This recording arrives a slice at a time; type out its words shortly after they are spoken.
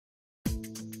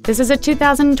This is a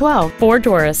 2012 Ford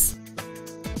Taurus.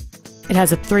 It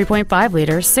has a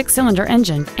 3.5-liter 6-cylinder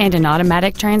engine and an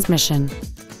automatic transmission.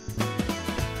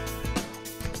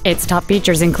 Its top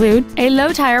features include a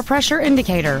low tire pressure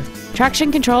indicator,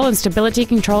 traction control and stability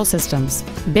control systems,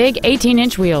 big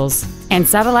 18-inch wheels, and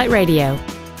satellite radio.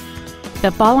 The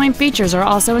following features are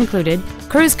also included: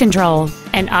 cruise control,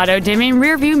 an auto-dimming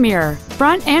rear-view mirror,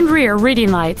 front and rear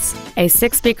reading lights, a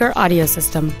 6-speaker audio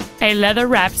system, a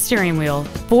leather-wrapped steering wheel,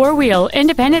 4-wheel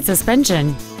independent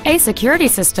suspension, a security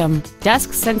system,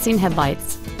 dusk-sensing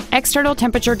headlights, external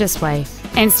temperature display,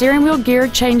 and steering wheel gear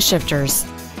change shifters.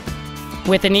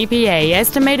 With an EPA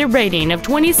estimated rating of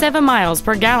 27 miles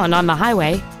per gallon on the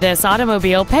highway, this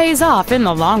automobile pays off in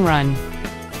the long run.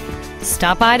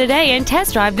 Stop by today and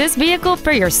test drive this vehicle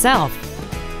for yourself.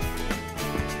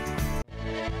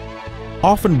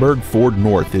 Auffenberg Ford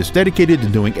North is dedicated to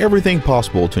doing everything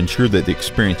possible to ensure that the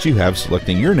experience you have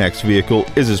selecting your next vehicle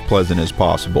is as pleasant as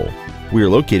possible. We are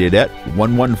located at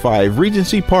 115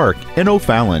 Regency Park in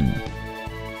O'Fallon.